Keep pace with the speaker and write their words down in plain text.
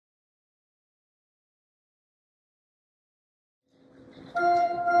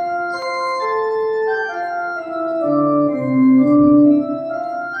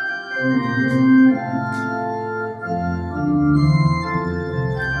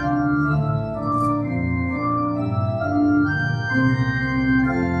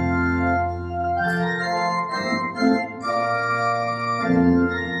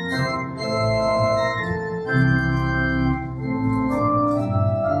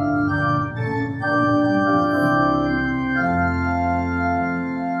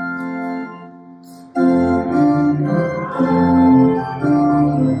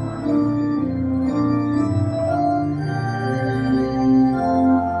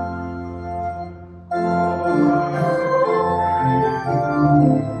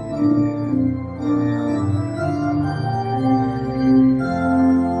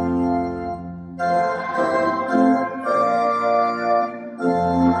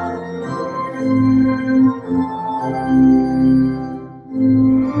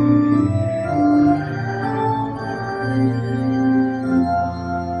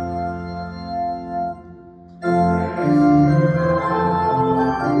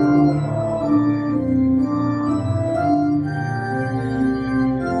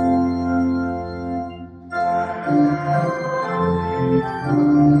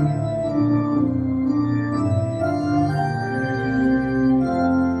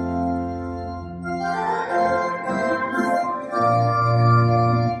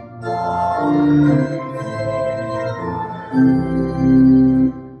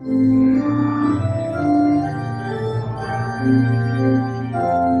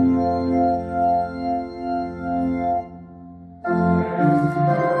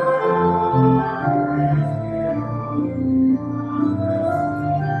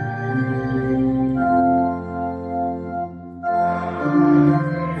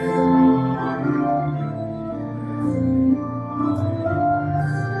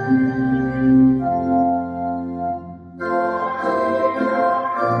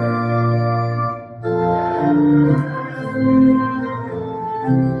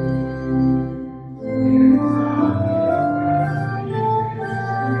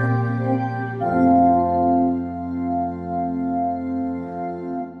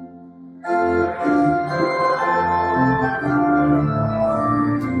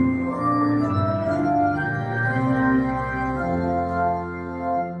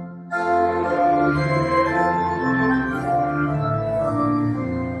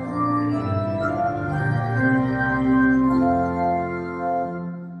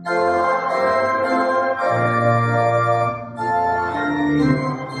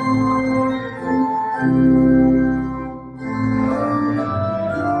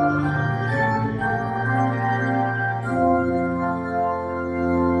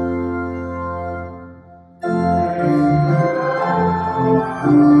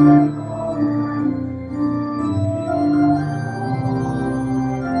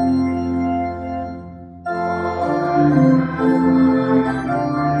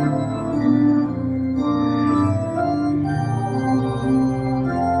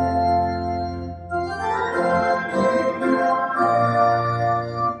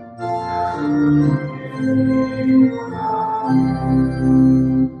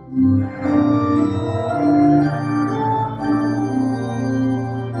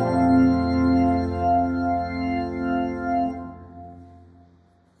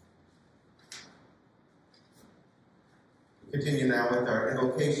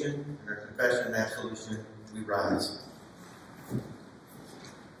invocation and our confession and absolution, we rise. In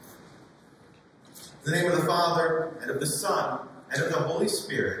the name of the Father, and of the Son, and of the Holy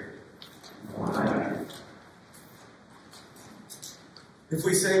Spirit. Amen. If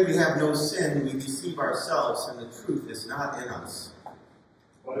we say we have no sin, we deceive ourselves, and the truth is not in us.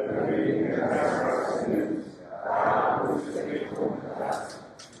 But if we confess our sins, God, who is faithful and just,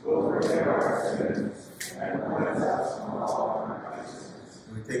 will forgive our sins and cleanse us from all unrighteousness.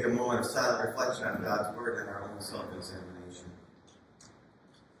 We take a moment of silent reflection on God's word and our own self-examination.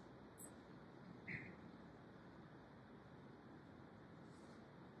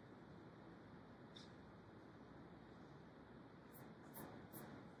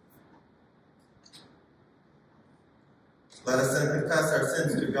 Let us then confess our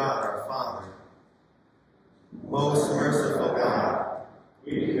sins to God, our Father. Most merciful God,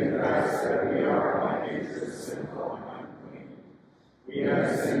 we confess that we are by nature sinful and unclean. We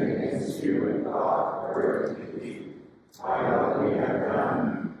have sinned against you in thought, word, and deed, by what we have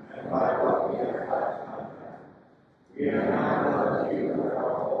done and by what we have left undone. We have not loved you with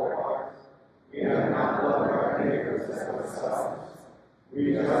our whole heart. We have not loved our neighbors as ourselves.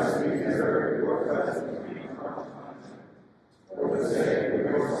 We justly deserve your judgment from punishment. For the sake of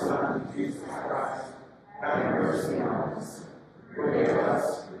your Son, Jesus Christ, have mercy on us. Forgive us,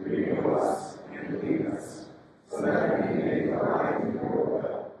 renew us, and lead us, so that we may delight in your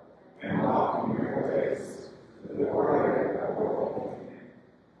will and walk in your ways, to the glory of your holy name.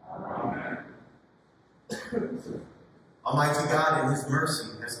 Amen. Almighty God, in his mercy,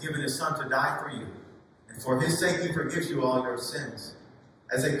 has given his Son to die for you, and for his sake he forgives you all your sins.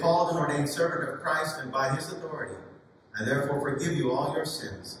 As a called and ordained servant of Christ, and by his authority, I therefore forgive you all your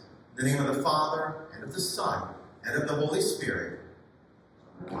sins. In the name of the Father, and of the Son, and of the Holy Spirit.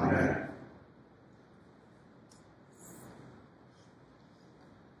 Amen.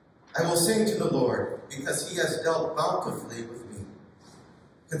 I will sing to the Lord, because he has dealt bountifully with me.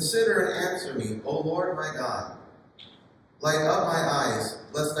 Consider and answer me, O Lord my God. Light up my eyes,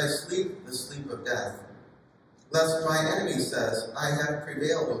 lest I sleep the sleep of death. Lest my enemy says, I have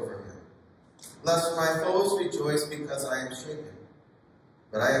prevailed over him. Lest my foes rejoice because I am shaken.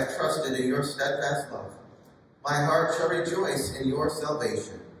 But I have trusted in your steadfast love. My heart shall rejoice in your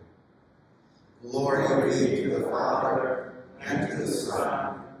salvation. Glory be to the Father, and to the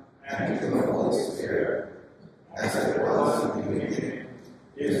Son, and to the Holy Spirit, as it was in the beginning,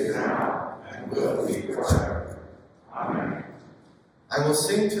 is now, and will be forever. Amen. I will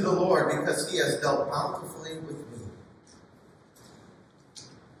sing to the Lord, because he has dealt bountifully with me.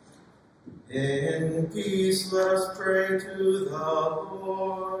 In peace let us pray to the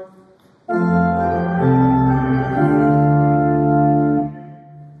Lord.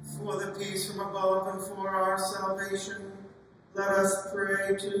 For the peace from above and for our salvation, let us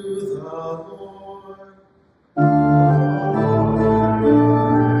pray to the Lord.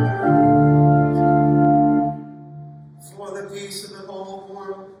 For the peace of the whole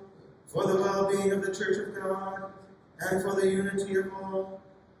world, for the well-being of the Church of God, and for the unity of all,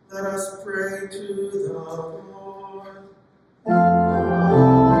 let us pray to the Lord.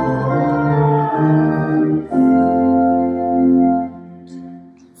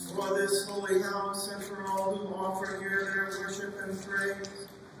 For this holy house and for all who offer here their worship and praise,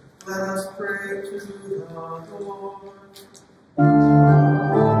 let us pray to the Lord.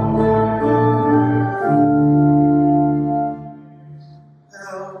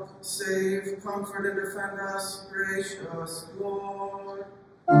 Help, save, comfort, and defend us, gracious Lord.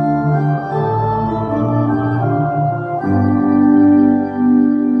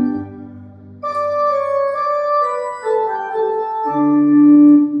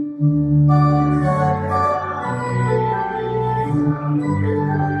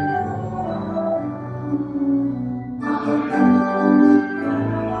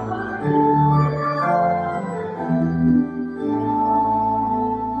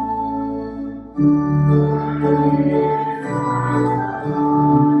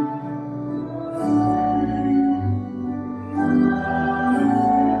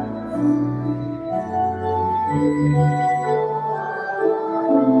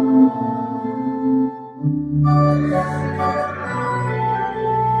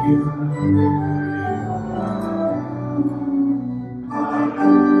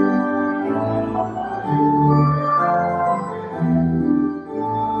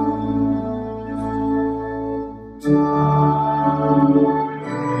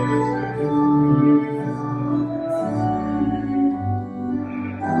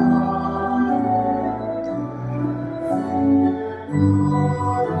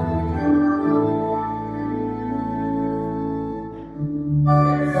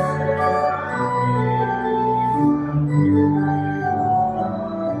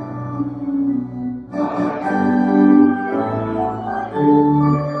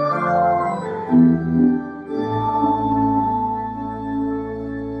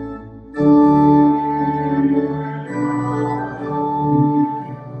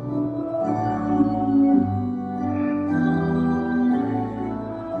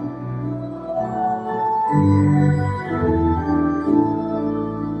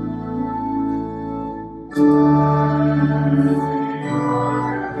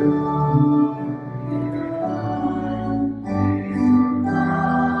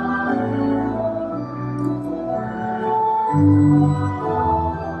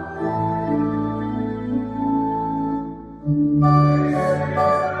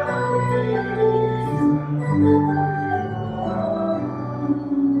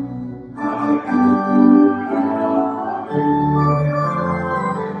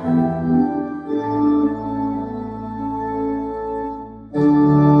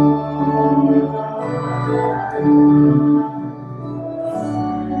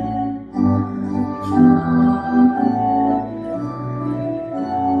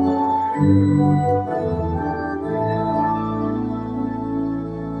 The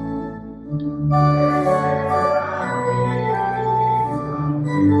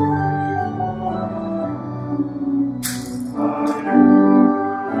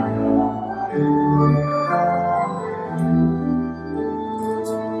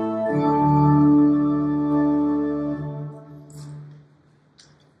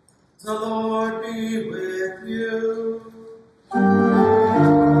Lord be with you.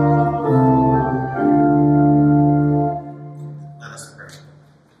 Let us pray.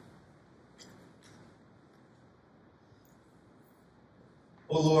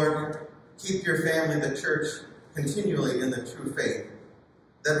 O Lord, keep your family, the church, continually in the true faith,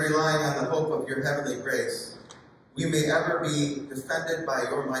 that relying on the hope of your heavenly grace, we may ever be defended by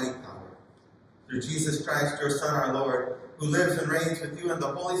your mighty power. Through Jesus Christ, your Son, our Lord, who lives and reigns with you in the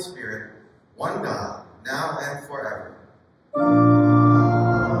Holy Spirit, one God, now and forever.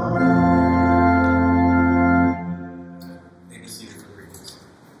 May be seated for readings.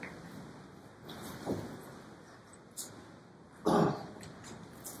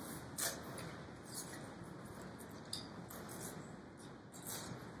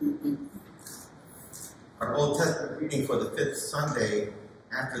 Our Old Testament reading for the fifth Sunday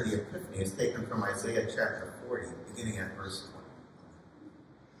after the Epiphany is taken from Isaiah chapter 40, beginning at verse 20.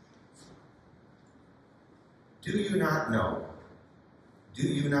 Do you not know? Do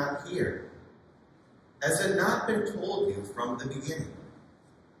you not hear? Has it not been told you from the beginning?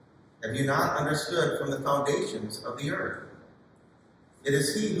 Have you not understood from the foundations of the earth? It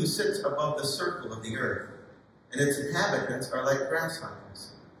is he who sits above the circle of the earth, and its inhabitants are like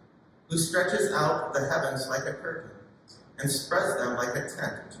grasshoppers, who stretches out the heavens like a curtain, and spreads them like a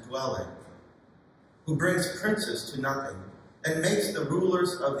tent to dwell in, who brings princes to nothing, and makes the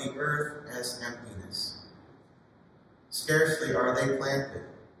rulers of the earth as emptiness. Scarcely are they planted,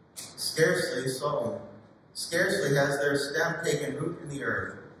 scarcely sown, scarcely has their stem taken root in the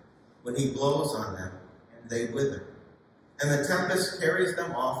earth, when he blows on them, and they wither, and the tempest carries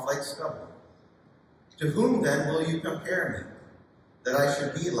them off like stubble. To whom then will you compare me, that I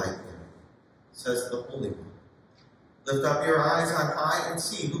should be like him, says the Holy One. Lift up your eyes on high and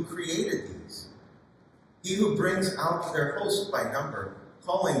see who created these. He who brings out their host by number,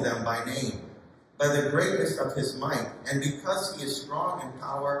 calling them by name, by the greatness of his might, and because he is strong in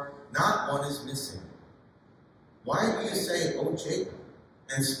power, not one is missing. Why do you say, O Jacob,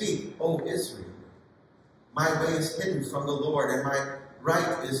 and speak, O Israel? My way is hidden from the Lord, and my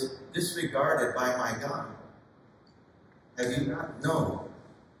right is disregarded by my God. Have you not known?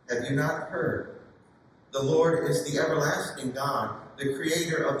 Have you not heard? The Lord is the everlasting God, the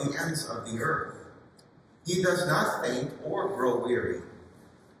creator of the ends of the earth. He does not faint or grow weary.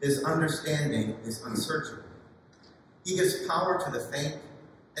 His understanding is unsearchable. He gives power to the faint,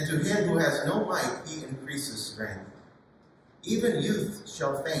 and to him who has no might he increases strength. Even youth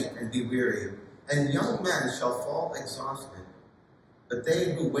shall faint and be weary, and young men shall fall exhausted. But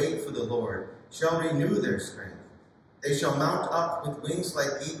they who wait for the Lord shall renew their strength. They shall mount up with wings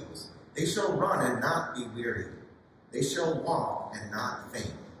like eagles. They shall run and not be weary. They shall walk and not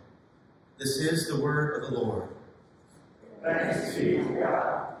faint. This is the word of the Lord. Thanks be to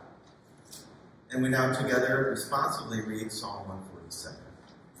God. And we now together responsibly read Psalm 147.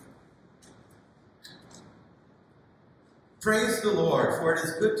 Praise the Lord, for it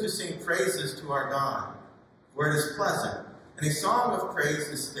is good to sing praises to our God, for it is pleasant, and a song of praise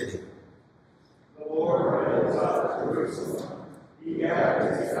is fitting. The Lord builds up Jerusalem. He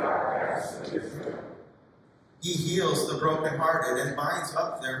gathers the outcasts of Israel. He heals the brokenhearted and binds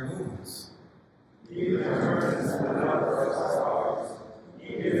up their wounds. He determines the number of stars.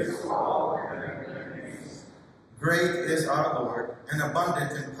 He gives all their names. Great is our Lord, and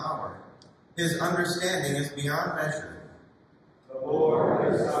abundant in power. His understanding is beyond measure. The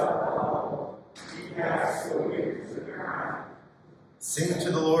Lord is up the humble. He casts the weak to the ground. Sing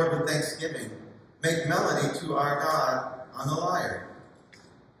to the Lord with thanksgiving. Make melody to our God on the lyre.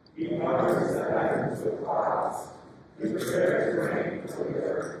 He covers the heavens with clouds. He prepares rain for the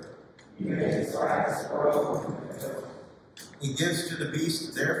earth. He makes grass grow in the hills. He gives to the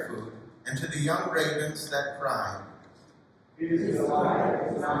beasts their food, and to the young ravens that cry. His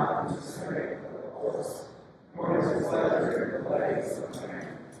delight is not in the strength of the horse, nor his pleasure in the legs of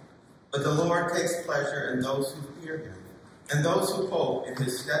man. But the Lord takes pleasure in those who fear him, and those who hope in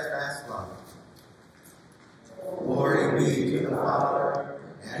his steadfast love. Glory be to the Father,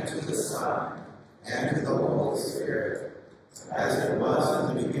 and to the Son, and to the Holy Spirit, as it was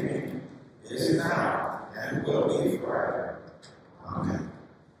in the beginning, is now, and will be forever. Amen.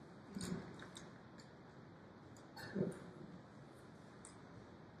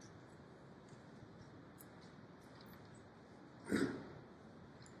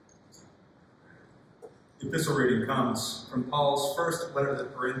 epistle reading comes from Paul's first letter to the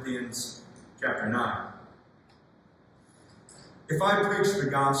Corinthians, chapter 9. If I preach the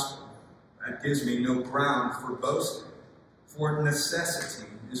gospel, that gives me no ground for boasting, for necessity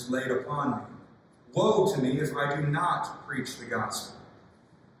is laid upon me. Woe to me if I do not preach the gospel.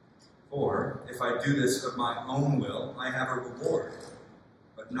 For if I do this of my own will, I have a reward,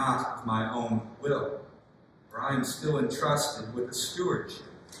 but not of my own will, for I am still entrusted with the stewardship.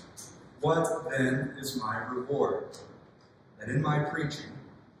 What then is my reward? That in my preaching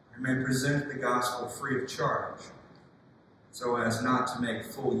I may present the gospel free of charge, so as not to make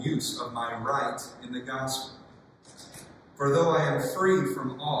full use of my right in the gospel. For though I am free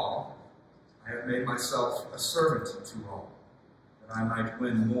from all, I have made myself a servant to all, that I might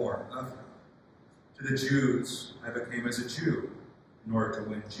win more of them. To the Jews I became as a Jew, in order to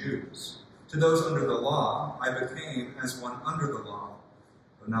win Jews. To those under the law I became as one under the law,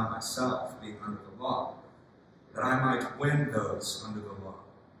 though not myself being under the law, that I might win those under the law.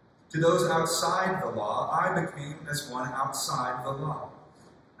 To those outside the law I became as one outside the law,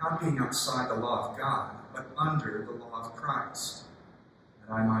 not being outside the law of God, but under the law of Christ,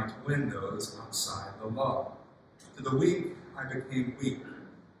 that I might win those outside the law. To the weak I became weak,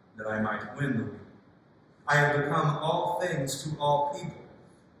 that I might win the weak. I have become all things to all people,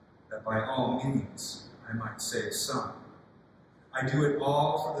 that by all means I might save some. I do it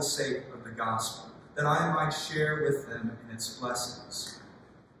all for the sake of the gospel, that I might share with them in its blessings.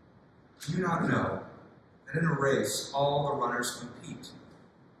 Do you not know that in a race all the runners compete,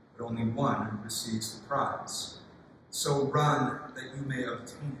 but only one receives the prize? So run that you may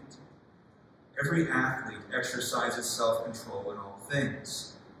obtain it. Every athlete exercises self-control in all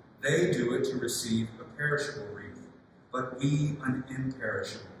things. They do it to receive a perishable wreath, but we an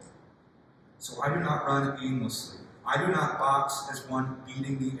imperishable. So I do not run aimlessly. I do not box as one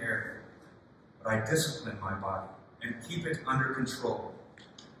beating the air, but I discipline my body and keep it under control,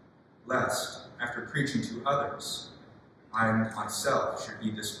 lest, after preaching to others, I myself should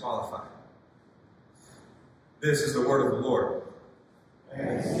be disqualified. This is the word of the Lord.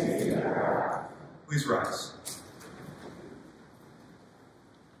 Thanks be to God. Please rise.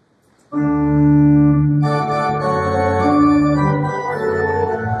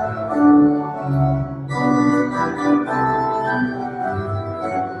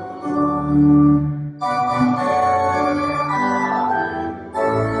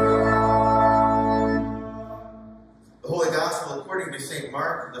 The Holy Gospel according to St.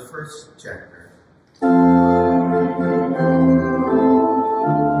 Mark, the first chapter.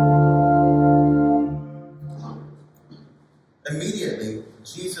 Immediately,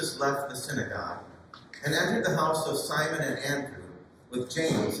 Jesus left the synagogue and entered the house of Simon and Andrew with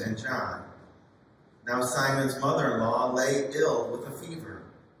James and John. Now Simon's mother-in-law lay ill with a fever,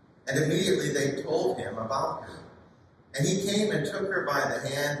 and immediately they told him about her. And he came and took her by the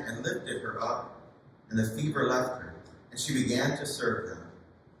hand and lifted her up, and the fever left her, and she began to serve them.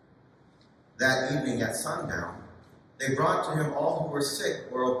 That evening at sundown, they brought to him all who were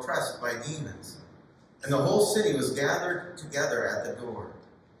sick or oppressed by demons. And the whole city was gathered together at the door.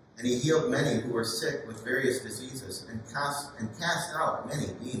 And he healed many who were sick with various diseases and cast out many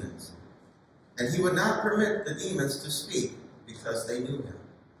demons. And he would not permit the demons to speak, because they knew him.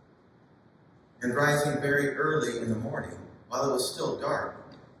 And rising very early in the morning, while it was still dark,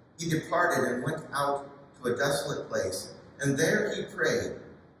 he departed and went out to a desolate place, and there he prayed.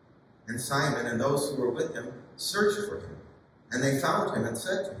 And Simon and those who were with him searched for him, and they found him and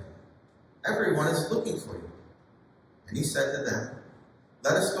said to him, "Everyone is looking for you." And he said to them,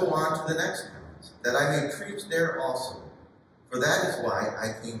 "Let us go on to the next towns, that I may preach there also, for that is why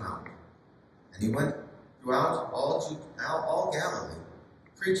I came out." And he went throughout all Galilee,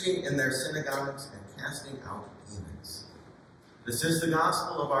 preaching in their synagogues and casting out demons. This is the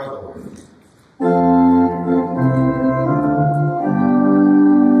gospel of our Lord.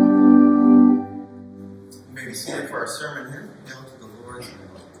 You may be seated for our sermon hymn, Hail to the Lord's Name.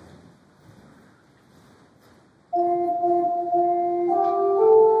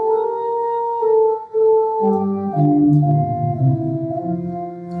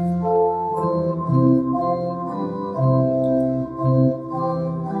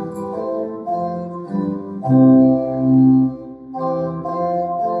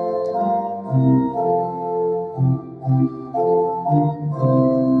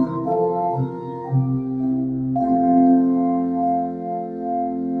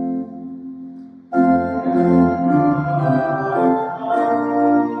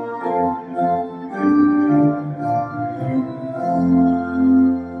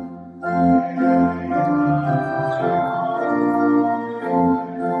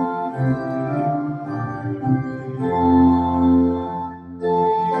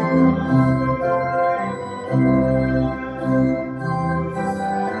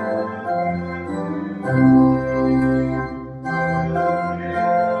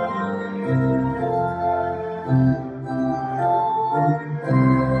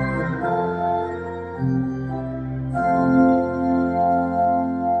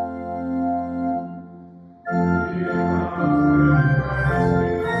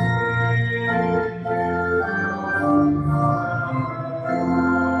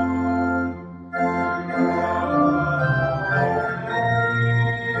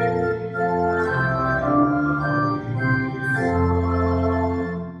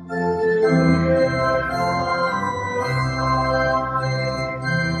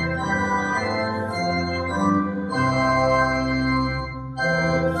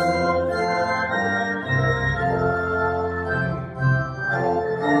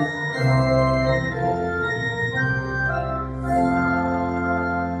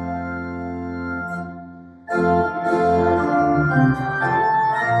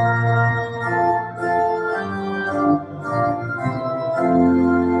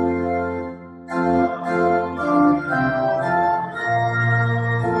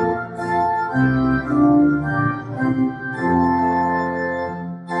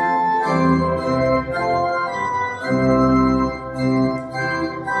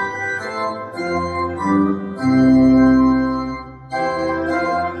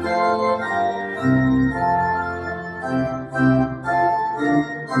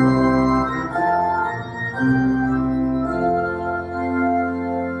 In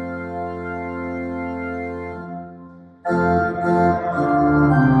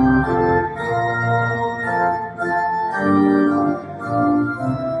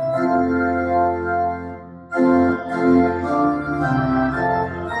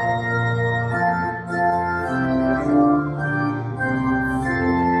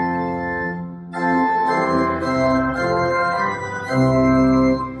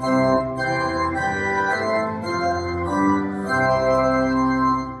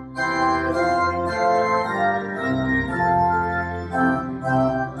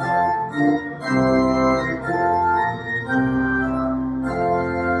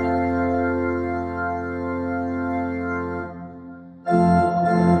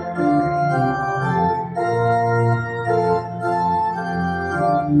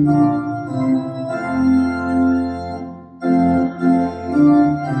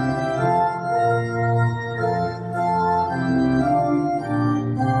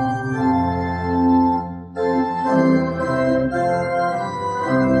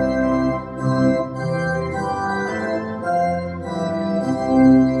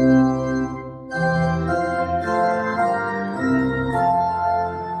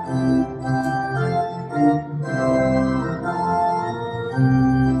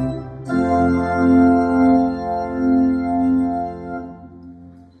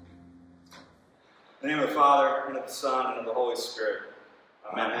the name of the Father, and of the Son, and of the Holy Spirit.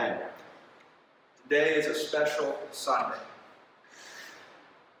 Amen. Today is a special Sunday.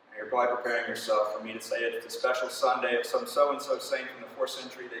 And you're probably preparing yourself for me to say it's a special Sunday of some so-and-so saint from the 4th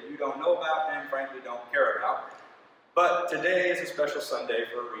century that you don't know about and frankly don't care about. But today is a special Sunday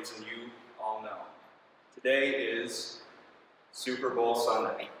for a reason you all know. Today is Super Bowl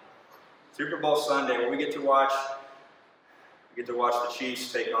Sunday. Super Bowl Sunday, where we get to watch the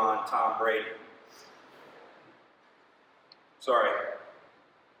Chiefs take on Tom Brady.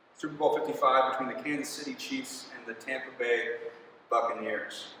 Super Bowl 55 between the Kansas City Chiefs and the Tampa Bay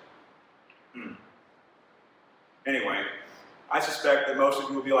Buccaneers. Anyway, I suspect that most of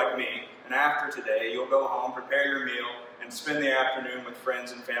you will be like me, and after today, you'll go home, prepare your meal, and spend the afternoon with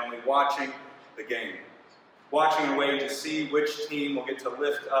friends and family watching the game. Watching and waiting to see which team will get to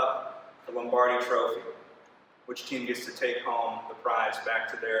lift up the Lombardi Trophy, which team gets to take home the prize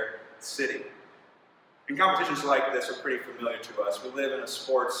back to their city. And competitions like this are pretty familiar to us. We live in a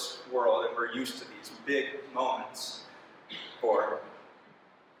sports world and we're used to these big moments. Or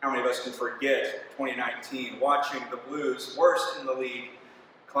how many of us can forget 2019, watching the Blues, worst in the league,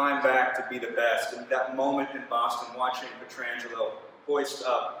 climb back to be the best. And that moment in Boston, watching Pietrangelo hoist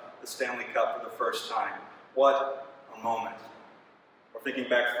up the Stanley Cup for the first time. What a moment. Or thinking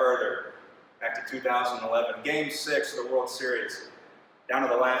back further, back to 2011, Game 6 of the World Series. Down to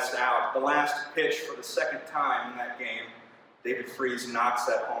the last out, the last pitch for the second time in that game, David Freese knocks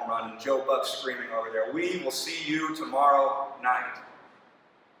that home run, and Joe Buck screaming over there, "We will see you tomorrow night."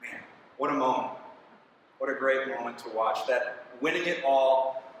 Man, what a moment. What a great moment to watch, that winning it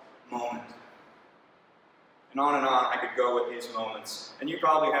all moment. And on I could go with these moments. And you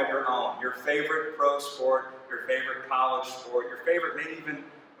probably have your own, your favorite pro sport, your favorite college sport, your favorite maybe even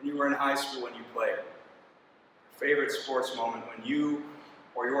when you were in high school when you played. Your favorite sports moment when you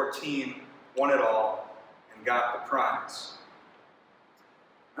or your team won it all and got the prize.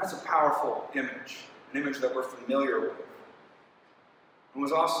 That's a powerful image, an image that we're familiar with. It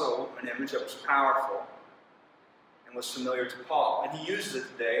was also an image that was powerful and was familiar to Paul. And he uses it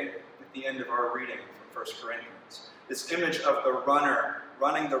today at the end of our reading from 1 Corinthians. This image of the runner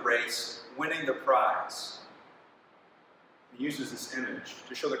running the race, winning the prize. He uses this image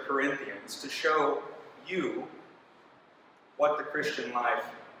to show the Corinthians, to show you what the Christian life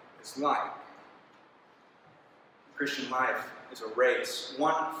is like. The Christian life is a race,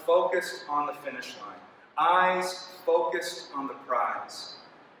 one focused on the finish line, eyes focused on the prize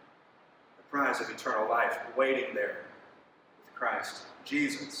of eternal life, waiting there with Christ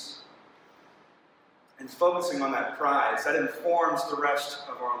Jesus. And focusing on that prize, that informs the rest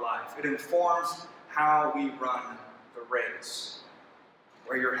of our life. It informs how we run the race,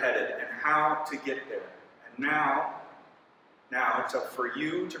 where you're headed, and how to get there. And now it's up for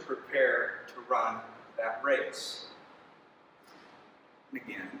you to prepare to run that race. And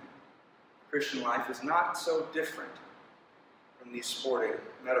again, Christian life is not so different from these sporting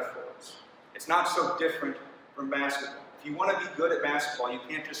metaphors. It's not so different from basketball. If you want to be good at basketball, you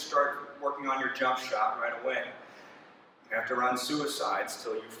can't just start working on your jump shot right away. You have to run suicides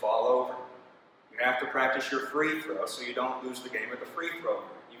till you fall over. You have to practice your free throw so you don't lose the game at the free throw.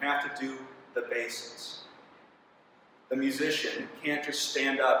 You have to do the basics. The musician can't just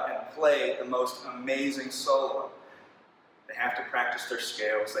stand up and play the most amazing solo. They have to practice their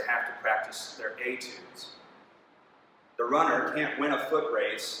scales. They have to practice their etudes. The runner can't win a foot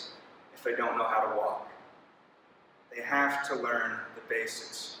race if they don't know how to walk. They have to learn the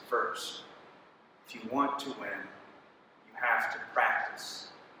basics first. If you want to win, you have to practice.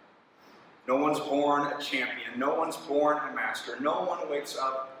 No one's born a champion. No one's born a master. No one wakes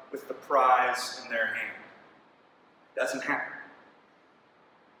up with the prize in their hand. It doesn't happen.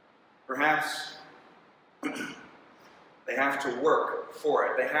 Perhaps they have to work for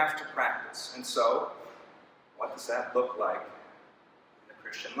it. They have to practice. And so, what does that look like in the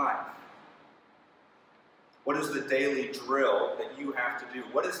Christian life? What is the daily drill that you have to do?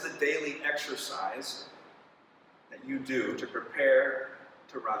 What is the daily exercise that you do to prepare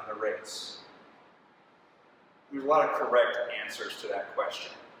to run the race? There's a lot of correct answers to that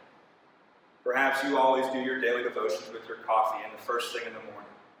question. Perhaps you always do your daily devotions with your coffee and the first thing in the morning.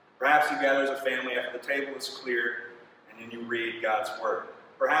 Perhaps you gather as a family after the table is cleared and then you read God's Word.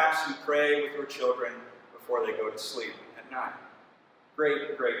 Perhaps you pray with your children before they go to sleep at night.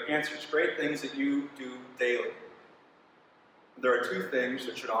 Great, great answers. Great things that you do daily. There are two things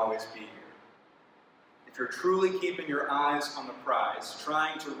that should always be here. If you're truly keeping your eyes on the prize,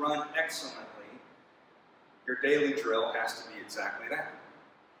 trying to run excellently, your daily drill has to be exactly that.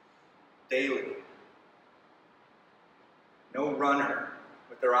 Daily. No runner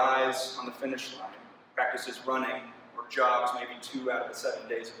with their eyes on the finish line practices running or jogs maybe 2 out of the 7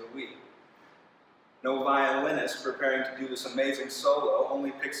 days of the week. No violinist preparing to do this amazing solo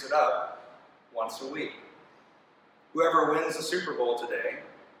only picks it up once a week. Whoever wins the Super Bowl today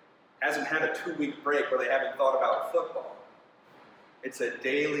hasn't had a 2-week break where they haven't thought about football. It's a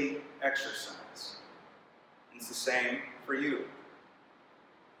daily exercise. And it's the same for you.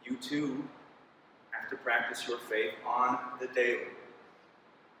 You too have to practice your faith on the daily.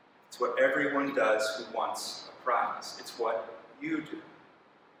 It's what everyone does who wants a prize. It's what you do.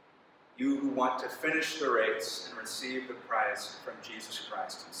 You who want to finish the race and receive the prize from Jesus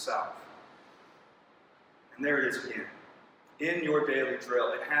Christ himself. And there it is again. In your daily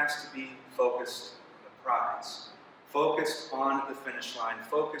drill, it has to be focused on the prize. Focused on the finish line.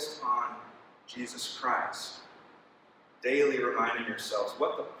 Focused on Jesus Christ. Daily reminding yourselves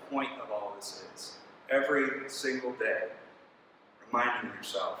what the point of all this is. Every single day, reminding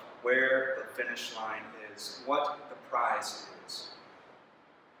yourself where the finish line is, what the prize is.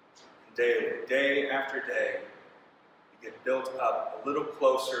 And daily, day after day, you get built up a little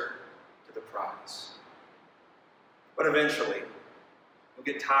closer to the prize. But eventually, you'll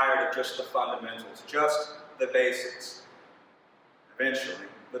get tired of just the fundamentals, just the basics. Eventually,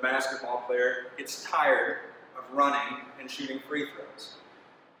 the basketball player gets tired of running and shooting free throws.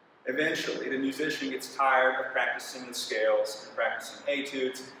 Eventually, the musician gets tired of practicing the scales and practicing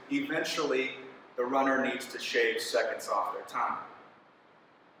etudes. Eventually, the runner needs to shave seconds off their time.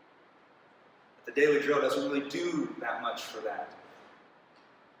 But the daily drill doesn't really do that much for that.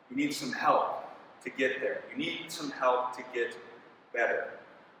 You need some help to get there. You need some help to get better.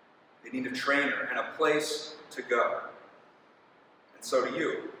 You need a trainer and a place to go. And so do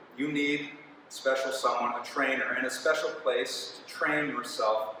you. You need a special someone, a trainer, and a special place to train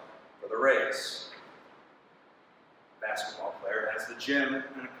yourself for the race. The basketball player has the gym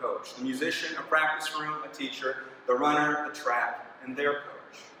and a coach. The musician, a practice room, a teacher. The runner, the track, and their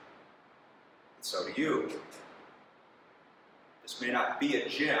coach. And so do you. This may not be a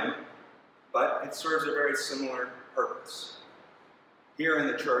gym, but it serves a very similar purpose. Here in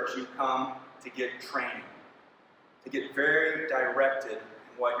the church, you come to get training, to get very directed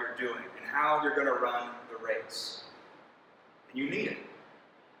in what you're doing and how you're going to run the race. And you need it.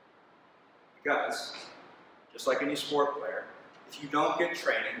 Because, just like any sport player, if you don't get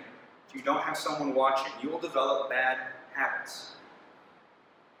training, if you don't have someone watching, you will develop bad habits.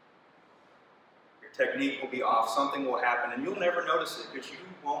 Your technique will be off, something will happen, and you'll never notice it because you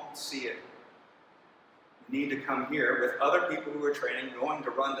won't see it. You need to come here with other people who are training, going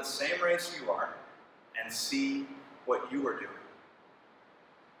to run the same race you are, and see what you are doing.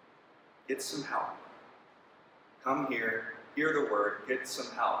 Get some help. Come here, hear the word, get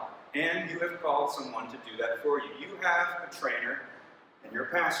some help. And you have called someone to do that for you. You have a trainer and your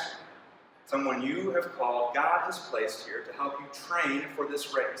pastor. Someone you have called, God has placed here to help you train for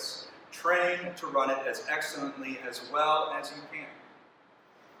this race. Train to run it as excellently, as well as you can.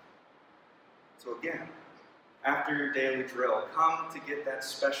 So again, after your daily drill, come to get that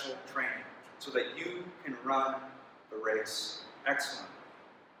special training so that you can run the race excellently.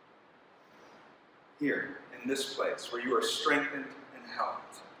 Here, in this place, where you are strengthened and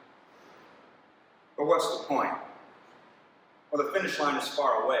helped. But what's the point? Well, the finish line is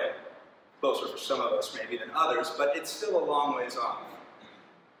far away, closer for some of us maybe than others, but it's still a long ways off.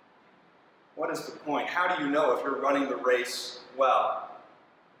 What is the point? How do you know if you're running the race well?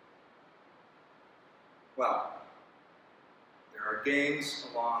 Well, there are games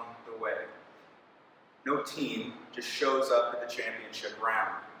along the way. No team just shows up at the championship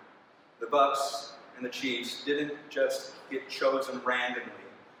round. The Bucks and the Chiefs didn't just get chosen randomly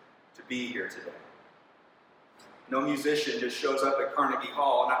to be here today. No musician just shows up at Carnegie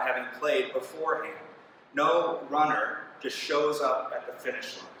Hall not having played beforehand. No runner just shows up at the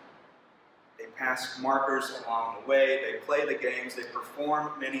finish line. They pass markers along the way, they play the games, they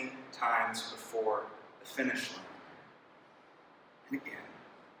perform many times before the finish line. And again,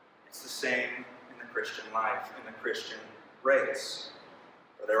 it's the same in the Christian life, in the Christian race.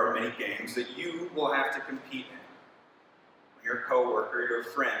 For there are many games that you will have to compete in. When your coworker, your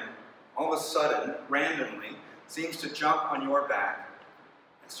friend, all of a sudden, randomly, seems to jump on your back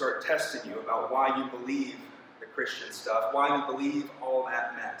and start testing you about why you believe the Christian stuff, why you believe all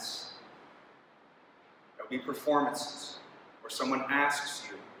that mess. There'll be performances where someone asks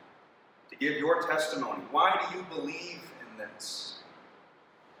you to give your testimony. Why do you believe in this?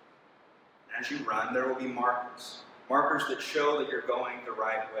 And as you run, there will be markers. Markers that show that you're going the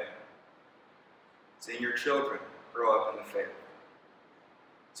right way. Seeing your children grow up in the faith.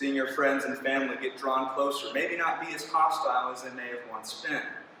 Seeing your friends and family get drawn closer, maybe not be as hostile as they may have once been.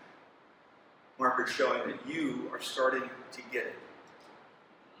 Markers showing that you are starting to get it.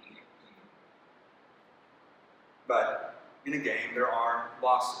 But in a game, there are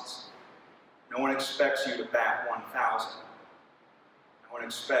losses. No one expects you to bat 1,000. No one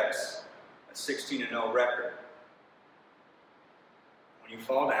expects a 16-0 record. When you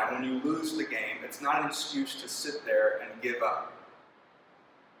fall down, when you lose the game, it's not an excuse to sit there and give up.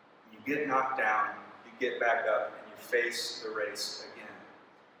 When you get knocked down, you get back up and you face the race again.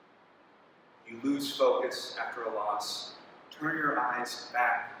 You lose focus after a loss. Turn your eyes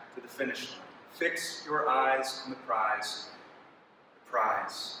back to the finish line. Fix your eyes on the prize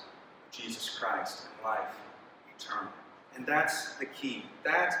of Jesus Christ and life eternal. And that's the key.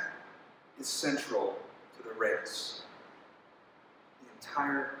 That is central to the race. The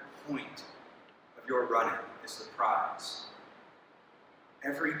entire point of your running is the prize.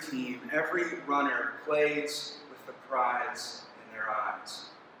 Every team, every runner plays with the prize in their eyes.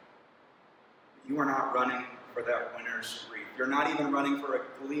 You are not running for that winner's wreath. You're not even running for a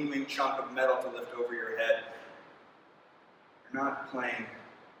gleaming chunk of metal to lift over your head. You're not playing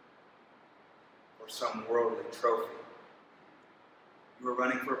for some worldly trophy. You are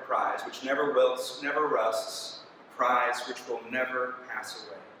running for a prize which never wilts, never rusts, a prize which will never pass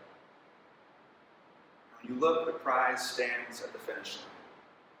away. When you look, the prize stands at the finish line,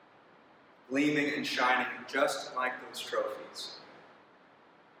 gleaming and shining just like those trophies.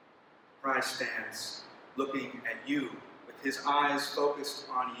 The prize stands looking at you with his eyes focused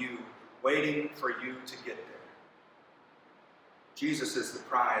on you, waiting for you to get there. Jesus is the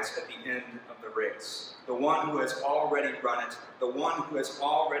prize at the end of the race, the one who has already run it, the one who has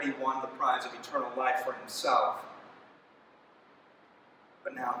already won the prize of eternal life for himself.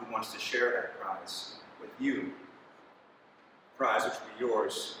 But now he wants to share that prize with you, a prize which will be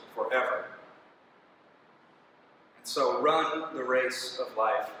yours forever. And so run the race of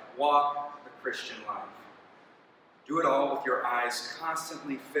life, walk the Christian life. Do it all with your eyes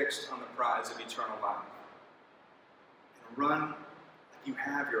constantly fixed on the prize of eternal life. And run like you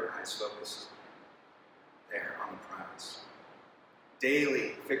have your eyes focused there on the prize.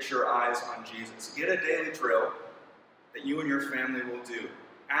 Daily fix your eyes on Jesus. Get a daily drill that you and your family will do.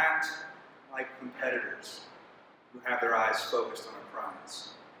 Act like competitors who have their eyes focused on a prize.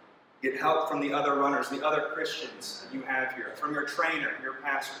 Get help from the other runners, the other Christians that you have here, from your trainer, your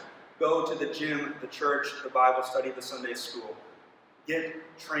pastor. Go to the gym, the church, the Bible study, the Sunday school. Get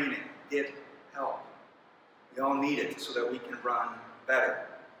training, get help. We all need it so that we can run better.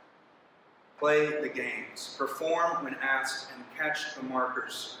 Play the games. Perform when asked and catch the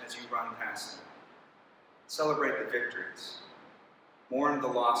markers as you run past them. Celebrate the victories. Mourn the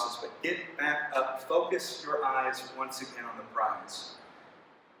losses, but get back up. Focus your eyes once again on the prize.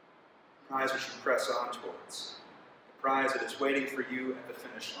 The prize which you press on towards. The prize that is waiting for you at the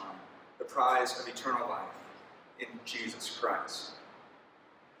finish line. The prize of eternal life in Jesus Christ.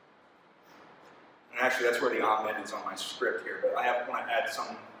 And actually, that's where the amen is on my script here, but I want to add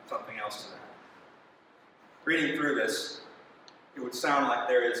something else to that. Reading through this, it would sound like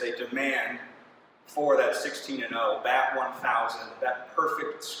there is a demand for that 16-0, bat 1,000, that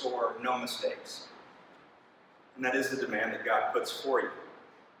perfect score, no mistakes. And that is the demand that God puts for you.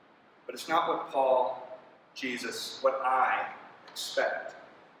 But it's not what Paul, Jesus, what I expect.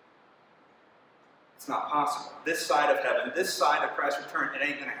 It's not possible. This side of heaven, this side of Christ's return, it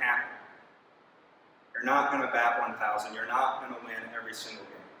ain't going to happen. You're not going to bat 1,000. You're not going to win every single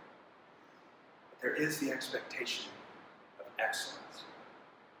game. But there is the expectation of excellence.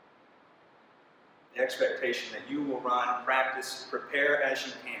 The expectation that you will run, practice, prepare as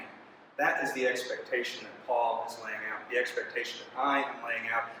you can. That is the expectation that Paul is laying out. The expectation that I am laying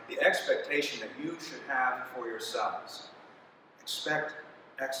out. The expectation that you should have for yourselves. Expect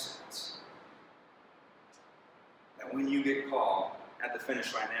excellence. That when you get called at the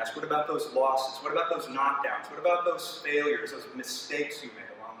finish line, they ask, what about those losses? What about those knockdowns? What about those failures, those mistakes you made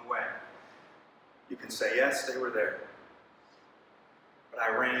along the way? You can say, yes, they were there. But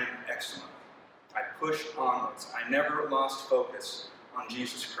I ran excellently. I pushed onwards. I never lost focus on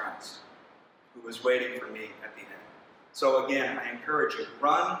Jesus Christ, who was waiting for me at the end. So again, I encourage you,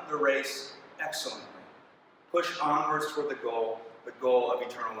 run the race excellently. Push onwards toward the goal of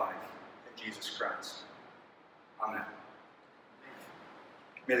eternal life in Jesus Christ. Amen.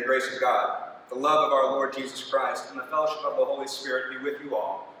 May the grace of God, the love of our Lord Jesus Christ, and the fellowship of the Holy Spirit be with you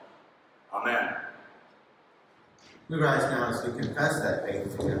all. Amen. We rise now as we confess that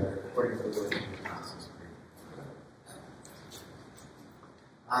faith together according to the word of the Gospel.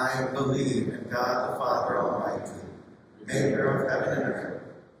 I believe in God the Father Almighty, maker of heaven and earth,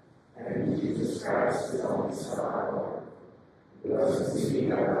 and in Jesus Christ, his only Son, our Lord, who was conceived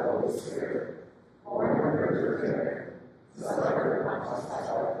by the Holy Spirit, born of the Virgin Mary, suffered Pontius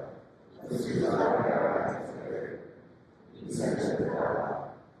Pilate, was crucified by our Spirit, descended to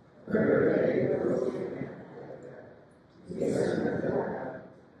hell, third day rose again, he ascended to heaven,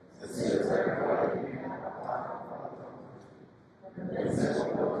 sits at the right hand of God the Father, and then shall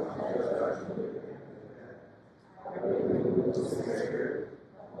come to judge the living and the dead. I believe in the Holy Spirit,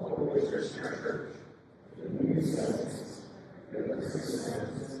 the Holy Christian Church, the new saints, the forgiveness of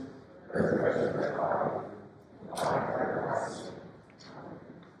sins, the resurrection of the body, and life everlasting.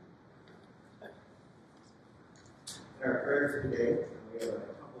 In our prayers today, we have a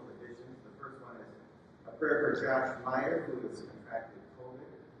couple of divisions. The first one is a prayer for Josh Meyer, who has contracted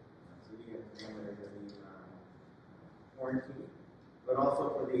COVID. So he and his family are going to be quarantined. But also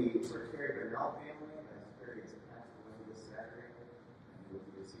for Terry Burnell family, as Terry has passed away this Saturday, and he will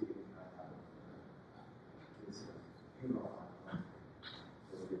be receiving his funeral on Monday.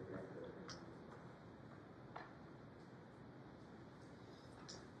 So we'll get back to that.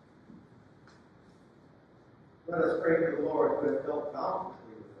 Let us pray to the Lord, who has dealt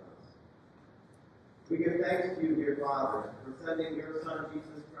bountifully with us. We give thanks to you, dear Father, for sending your Son,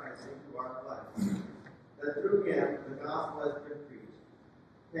 Jesus Christ, into our flesh, that through him the gospel has been preached,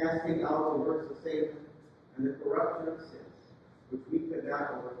 casting out the works of Satan and the corruption of sins, which we could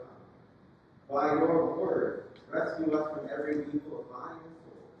not overcome. By your word, rescue us from every evil of body and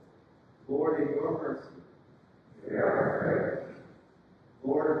soul. Lord, in your mercy, hear our prayer.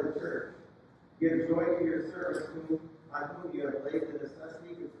 Lord of the church, give joy to your servants on whom you have laid the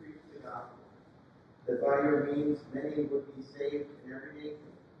necessity to preach the gospel, that by your means many would be saved in every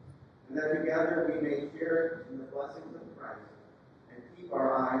nation, and that together we may share in the blessings of Christ and keep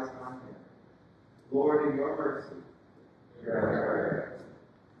our eyes on him. Lord, in your mercy, hear our prayer.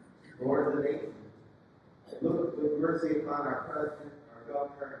 Lord of the nation, look with mercy upon our president, our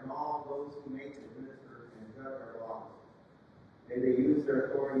governor, and all those who make and administer and judge our laws. May they use their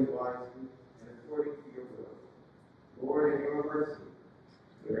authority wisely and according to your will. Lord, in your mercy,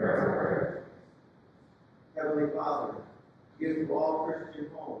 hear our prayer. Heavenly Father, give to all Christian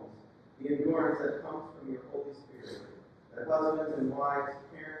homes the endurance that comes from your Holy Spirit, that husbands and wives,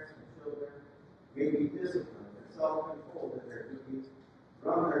 parents and children may be disciplined and self-controlled in their duties,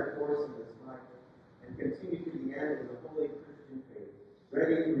 run their course in this life, and continue to the end of the holy Christian faith,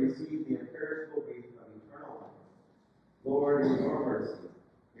 ready to receive the imperishable wreath of eternal life. Lord, in your mercy,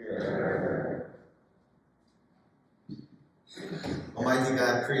 hear our prayer. Almighty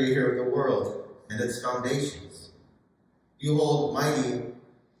God, creator of the world and its foundations, you hold mighty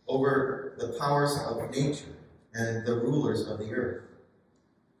over the powers of nature and the rulers of the earth.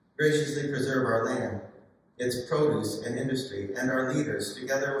 Graciously preserve our land, its produce and industry, and our leaders,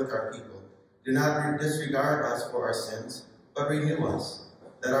 together with our people. Do not disregard us for our sins, but renew us,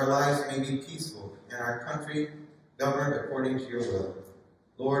 that our lives may be peaceful and our country governed according to your will.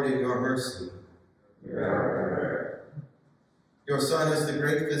 Lord, in your mercy, hear our prayer. Your Son is the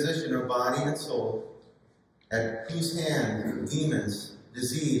great physician of body and soul, at whose hand demons,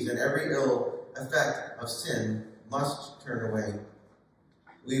 disease, and every ill effect of sin must turn away.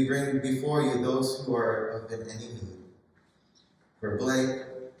 We bring before you those who are in any need. For Blake,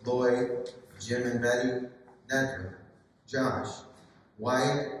 Lloyd, Jim and Betty, Nedra, Josh,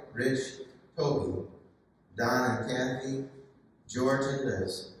 Wyatt, Rich, Toby, Don and Kathy, George and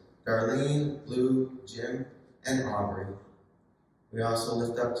Liz, Darlene, Lou, Jim, and Aubrey. We also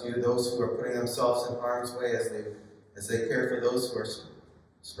lift up to you those who are putting themselves in harm's way as they care for those who are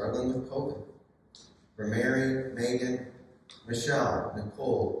struggling with COVID. For Mary, Megan, Michelle,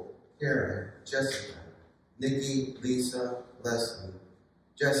 Nicole, Karen, Jessica, Nikki, Lisa, Leslie,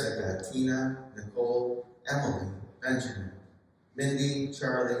 Jessica, Tina, Nicole, Emily, Benjamin, Mindy,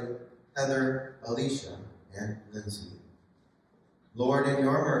 Charlie, Heather, Alicia, and Lindsay. Lord, in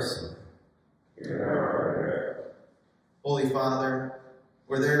your mercy, Holy Father,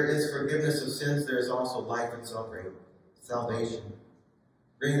 where there is forgiveness of sins, there is also life and salvation.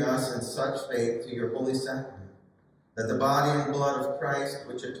 Bring us in such faith to your holy sacrament, that the body and blood of Christ,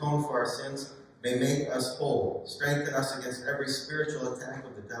 which atone for our sins, may make us whole, strengthen us against every spiritual attack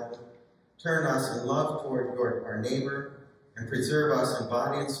of the devil, turn us in love toward our neighbor, and preserve us in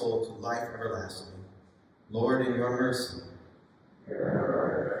body and soul to life everlasting. Lord, in your mercy.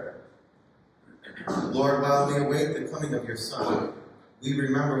 Lord, while we await the coming of your Son, we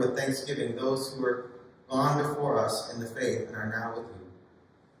remember with thanksgiving those who are gone before us in the faith and are now with you.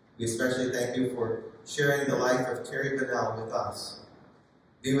 We especially thank you for sharing the life of Terry Bedell with us.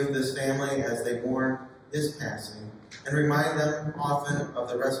 Be with this family as they mourn his passing, and remind them often of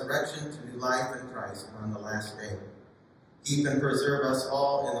the resurrection to new life in Christ on the last day. Keep and preserve us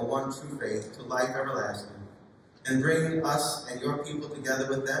all in the one true faith to life everlasting, and bring us and your people together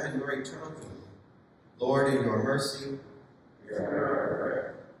with them in your eternal kingdom. Lord, in your mercy,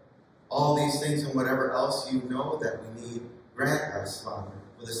 all these things and whatever else you know that we need, grant us, Father,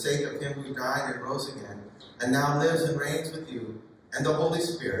 for the sake of him who died and rose again, and now lives and reigns with you and the Holy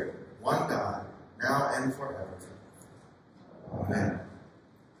Spirit, one God, now and forever. Amen.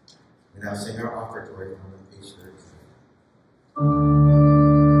 We now sing our offertory from page 13.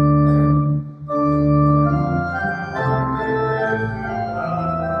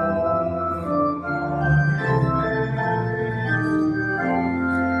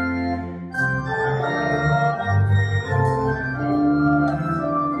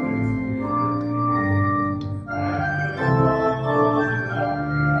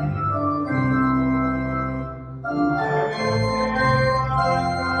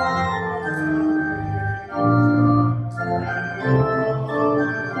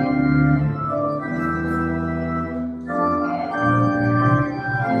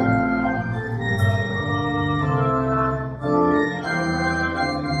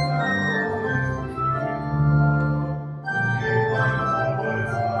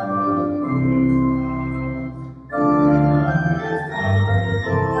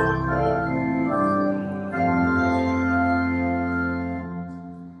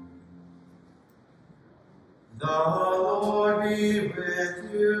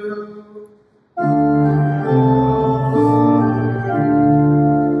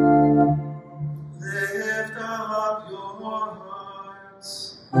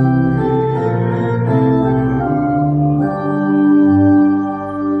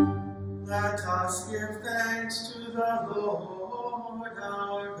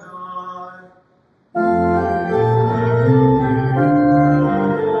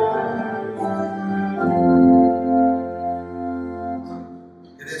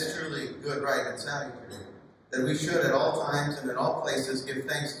 That we should at all times and in all places give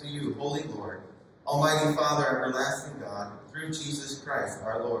thanks to you, Holy Lord, Almighty Father, everlasting God, through Jesus Christ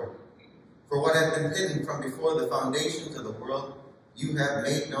our Lord. For what had been hidden from before the foundations of the world, you have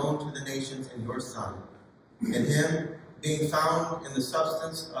made known to the nations in your Son. In him, being found in the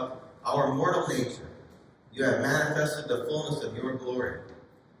substance of our mortal nature, you have manifested the fullness of your glory.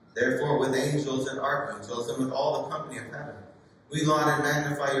 Therefore, with angels and archangels and with all the company of heaven, we laud and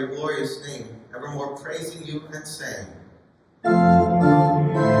magnify your glorious name, evermore praising you and saying,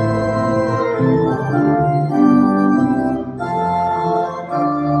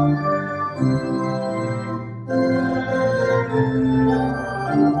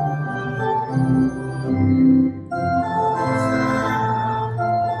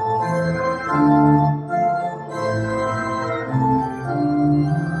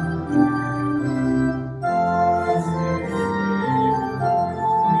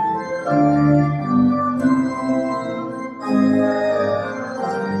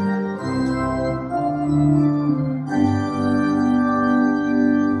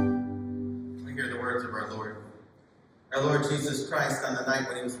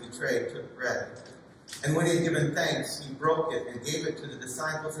 took bread, and when he had given thanks, he broke it and gave it to the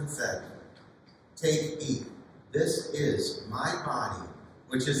disciples and said, "Take, eat. This is my body,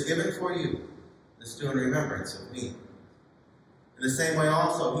 which is given for you. This do in remembrance of me." In the same way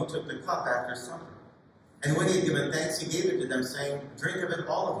also he took the cup after supper. And when he had given thanks, he gave it to them, saying, "Drink of it,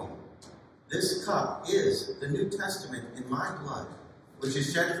 all of you. This cup is the New Testament in my blood, which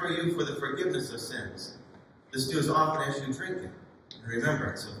is shed for you for the forgiveness of sins. This do as often as you drink it, in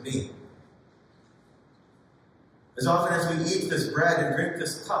remembrance of me." As often as we eat this bread and drink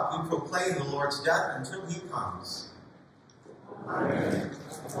this cup, we proclaim the Lord's death until he comes. Amen.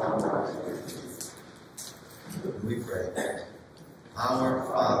 We pray. Our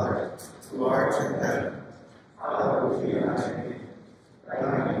Father, who art in heaven, Hallowed be thy name.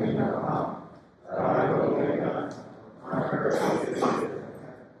 Thy kingdom come, thy will be done, on earth as it is in heaven.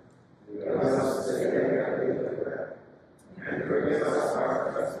 Give us this day our daily bread, and forgive us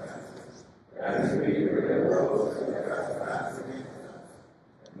our trespasses, as we forgive those who trespass against us.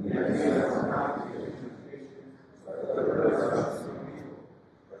 And lead us not into temptation, but deliver us from evil.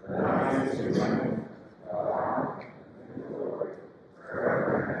 For thine is the kingdom, the power, and the glory,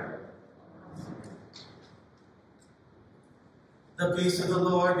 forever and ever. the peace of the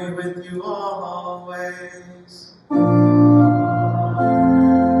Lord be with you always.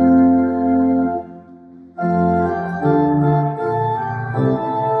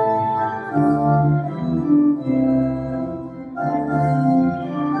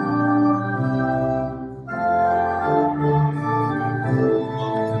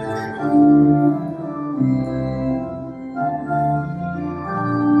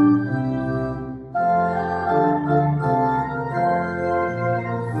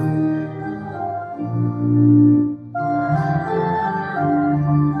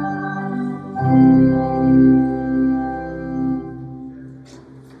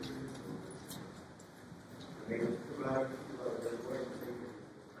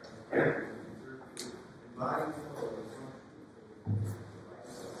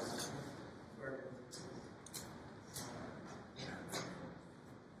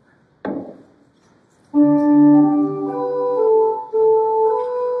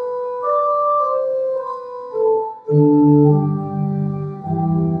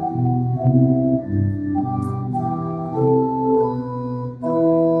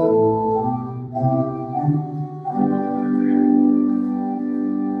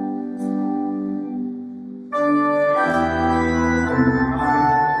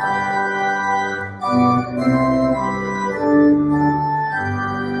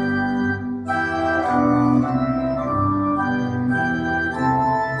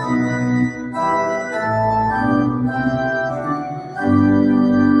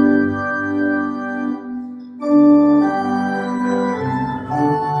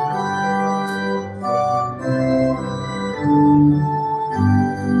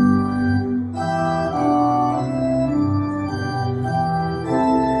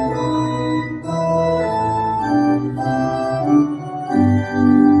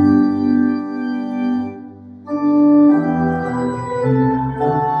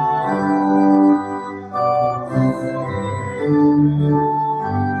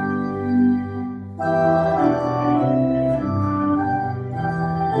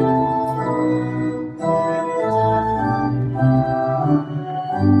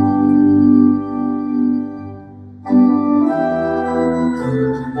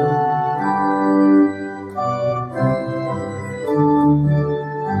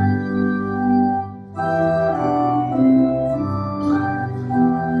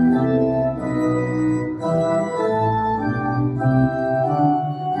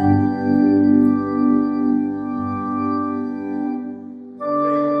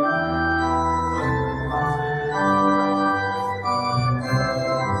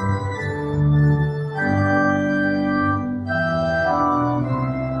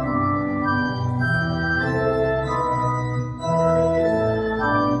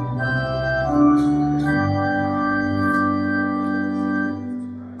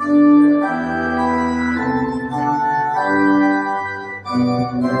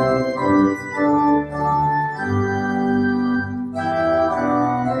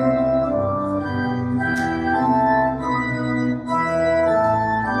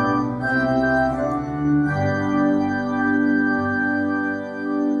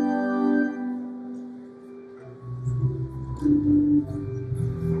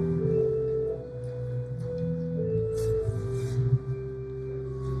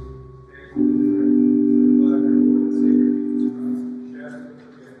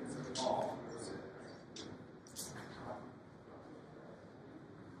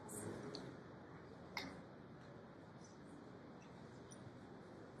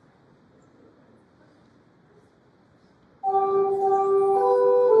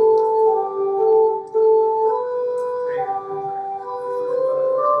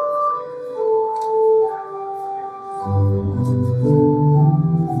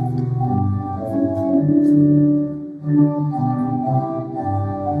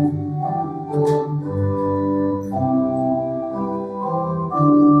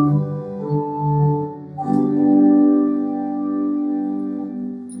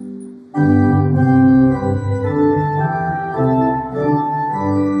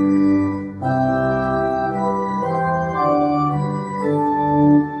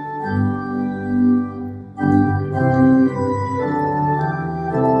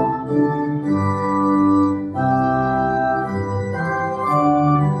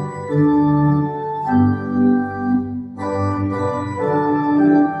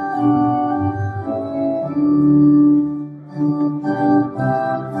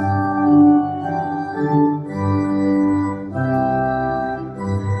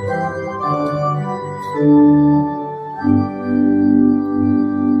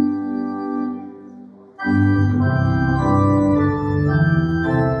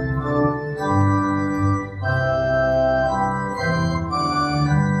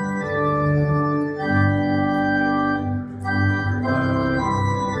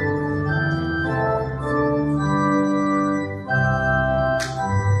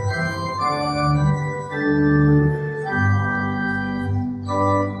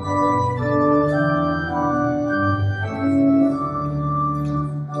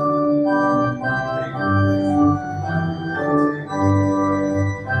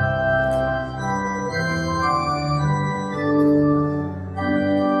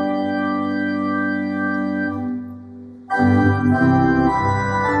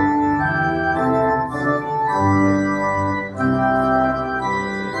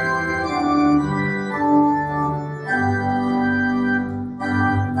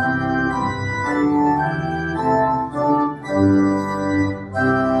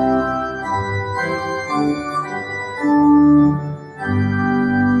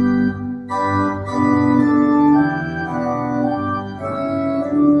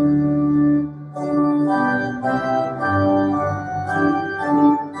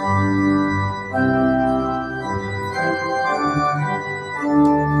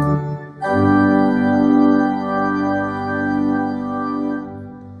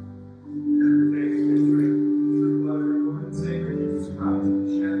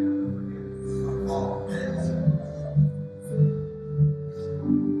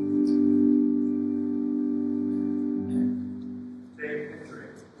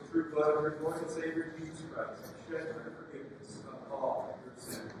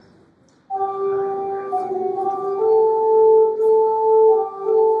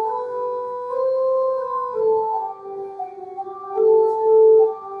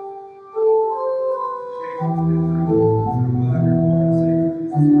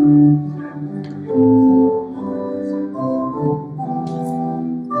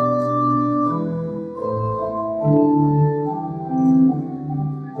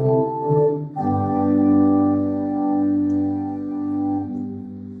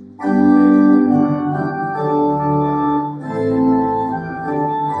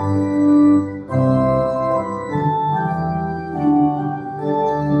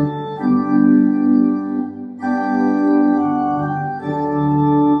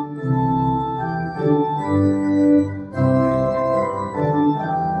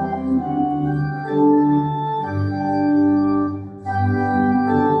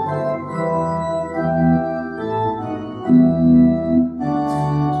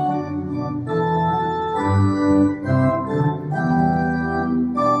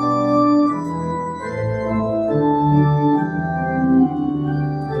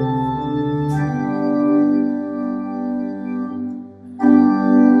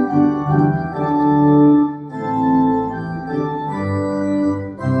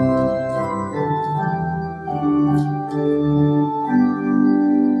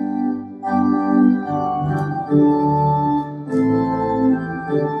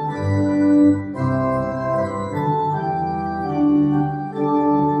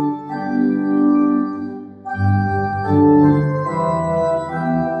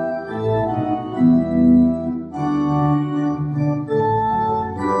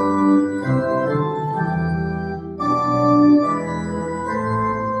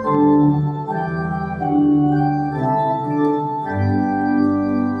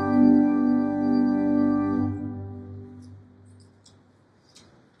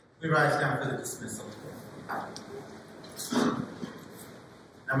 We rise now for the dismissal.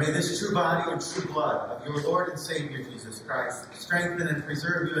 Now may this true body and true blood of your Lord and Savior Jesus Christ strengthen and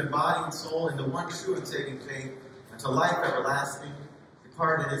preserve you in body and soul into one true and saving faith unto life everlasting.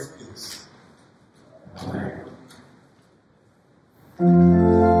 Depart in his peace. Amen.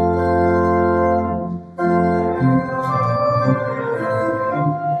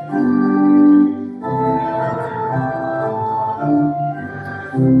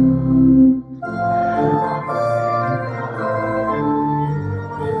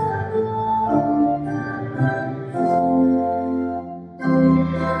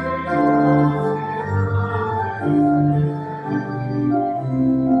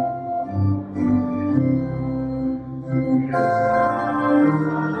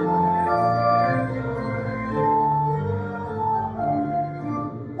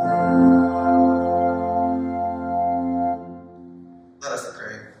 Let us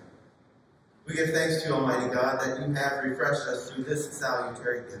pray. We give thanks to you, Almighty God, that you have refreshed us through this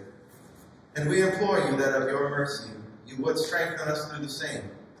salutary gift. And we implore you that of your mercy you would strengthen us through the same,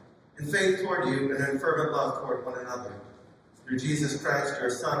 in faith toward you and in fervent love toward one another. Through Jesus Christ, your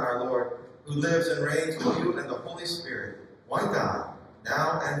Son, our Lord, who lives and reigns with you and the Holy Spirit, one God,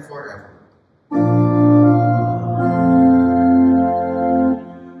 now and forever.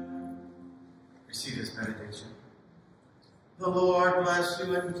 Receive this meditation. The Lord bless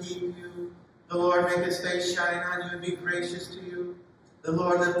you and keep you. The Lord make his face shine on you and be gracious to you. The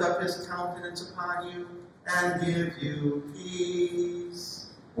Lord lift up his countenance upon you and give you peace.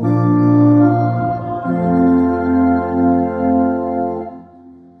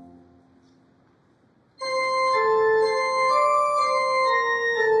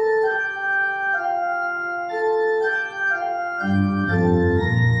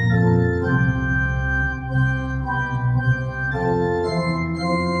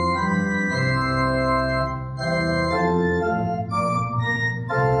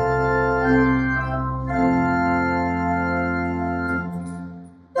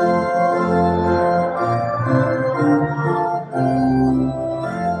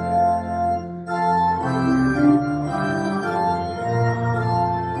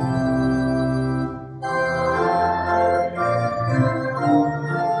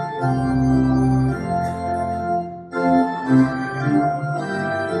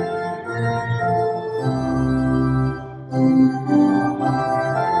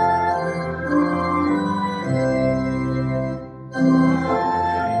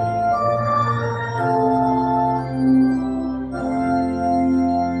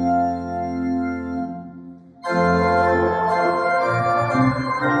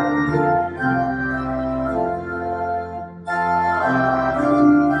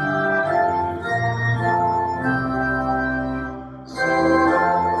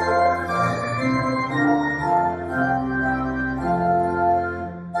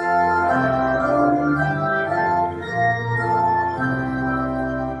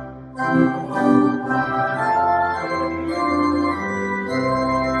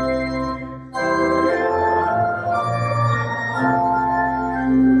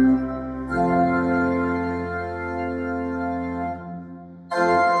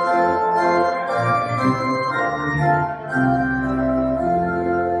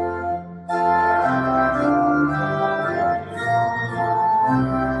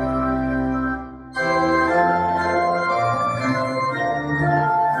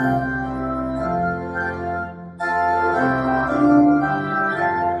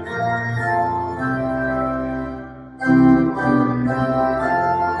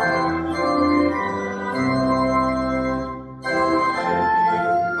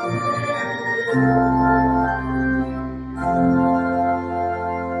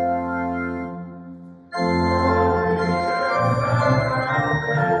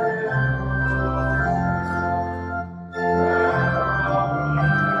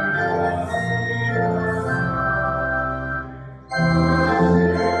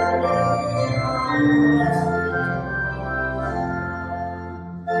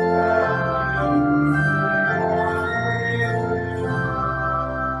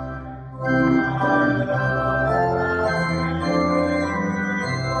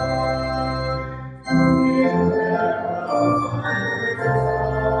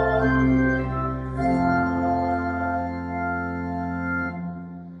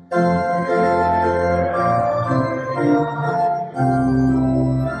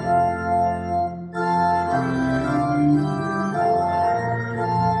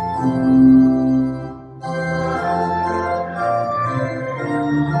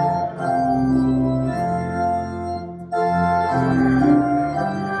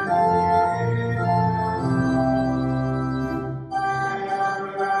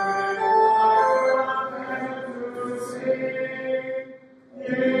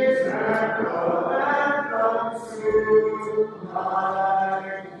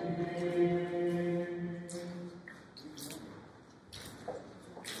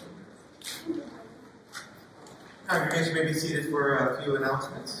 Congregation may be seated for a few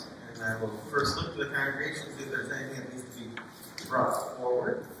announcements. And I will first look to the congregation, see if there's anything that needs to be brought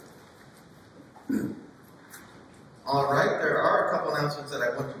forward. All right, there are a couple announcements that I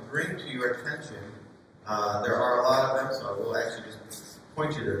want to bring to your attention. There are a lot of them, so I will actually just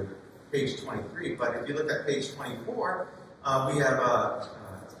point you to page 23. But if you look at page 24, we have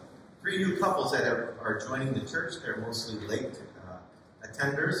 3 new couples that are joining the church. They're mostly late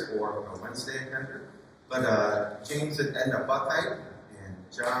attenders or Wednesday attender. But James and Edna Buckheit and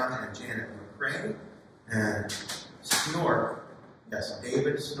John and Janet McCrane and Snork. Yes,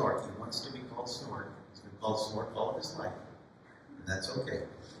 David Snork. He wants to be called Snork. He's been called Snork all of his life. And that's okay.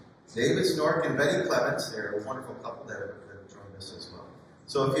 David Snork and Betty Clements, they're a wonderful couple that have joined us as well.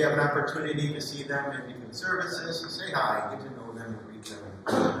 So if you have an opportunity to see them in between services, say hi, get to know them, and greet them,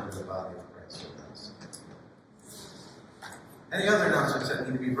 and the body of Christ with us. Any other announcements that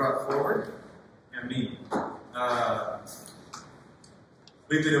need to be brought forward? And me.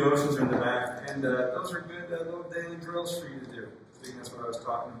 Weekly devotions are in the back, and those are good little daily drills for you to do. I think that's what I was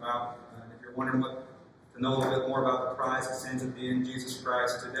talking about. If you're wondering to know a little bit more about the prize that stands at the end, Jesus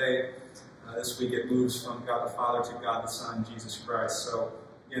Christ, today, this week it moves from God the Father to God the Son, Jesus Christ. So,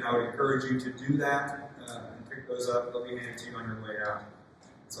 I would encourage you to do that and pick those up. They'll be handed to you on your way out.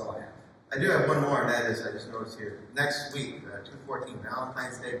 That's all I have. I do have one more, and that is, I just noticed here, next week, 214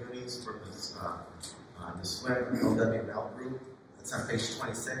 Valentine's Day goodies from the Swim LW Melt Group. That's on page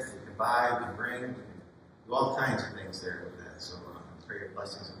 26. You can buy, you can bring, you can do all kinds of things there with that. So I pray your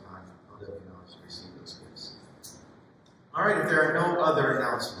blessings upon LW Melt to receive those gifts. All right, if there are no other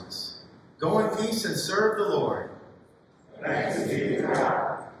announcements, go in peace and serve the Lord. Thanks be to God.